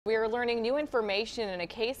We are learning new information in a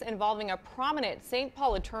case involving a prominent St.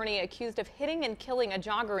 Paul attorney accused of hitting and killing a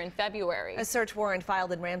jogger in February. A search warrant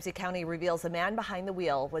filed in Ramsey County reveals the man behind the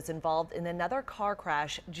wheel was involved in another car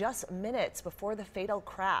crash just minutes before the fatal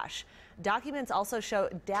crash. Documents also show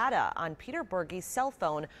data on Peter Berge's cell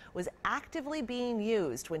phone was actively being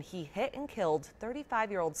used when he hit and killed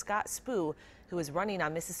 35-year-old Scott Spoo, who was running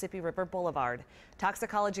on Mississippi River Boulevard.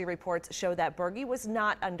 Toxicology reports show that Berge was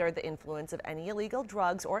not under the influence of any illegal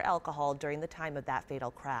drugs or alcohol during the time of that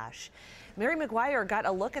fatal crash. Mary McGuire got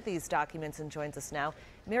a look at these documents and joins us now.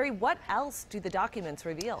 Mary, what else do the documents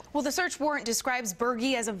reveal? Well, the search warrant describes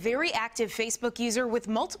Berge as a very active Facebook user with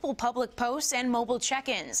multiple public posts and mobile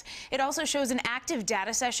check-ins. It also shows an active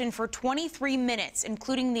data session for 23 minutes,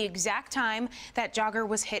 including the exact time that jogger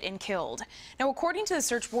was hit and killed. Now, according to the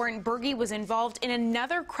search warrant, Berge was involved in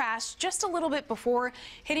another crash just a little bit before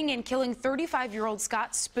hitting and killing 35-year-old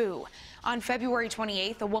Scott Spoo. On February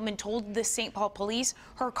 28th, a woman told the St. Paul police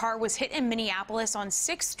her car was hit in Minneapolis on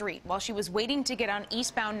 6th Street while she was waiting to get on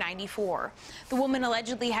eastbound 94. The woman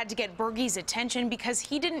allegedly had to get Berge's attention because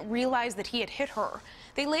he didn't realize that he had hit her.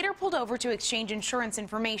 They later pulled over to exchange insurance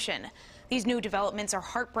information. These new developments are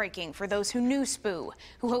heartbreaking for those who knew Spoo,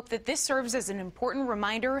 who hope that this serves as an important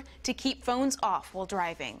reminder to keep phones off while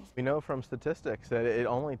driving. We know from statistics that it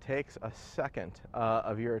only takes a second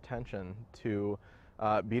of your attention to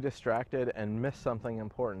be distracted and miss something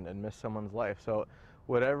important and miss someone's life. So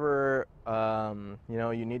whatever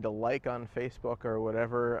you need to like on Facebook or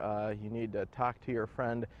whatever you need to talk to your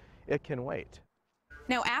friend, it can wait.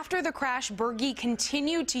 Now, after the crash, Berge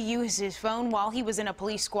continued to use his phone while he was in a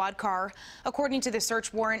police squad car. According to the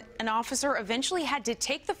search warrant, an officer eventually had to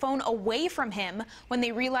take the phone away from him when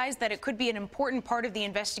they realized that it could be an important part of the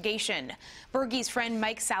investigation. Berge's friend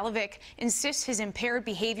Mike Salovic insists his impaired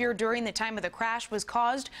behavior during the time of the crash was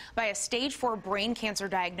caused by a stage 4 brain cancer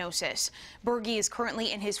diagnosis. Berge is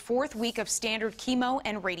currently in his 4th week of standard chemo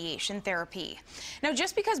and radiation therapy. Now,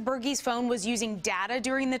 just because Berge's phone was using data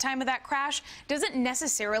during the time of that crash doesn't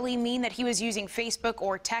necessarily mean that he was using Facebook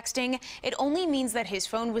or texting. It only means that his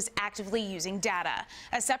phone was actively using data.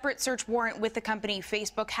 A separate search warrant with the company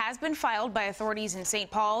Facebook has been filed by authorities in St.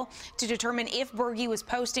 Paul to determine if Berge was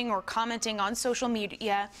posting or commenting on social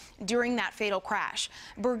media during that fatal crash.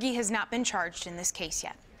 Berge has not been charged in this case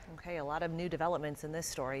yet. Okay, a lot of new developments in this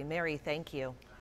story. Mary, thank you.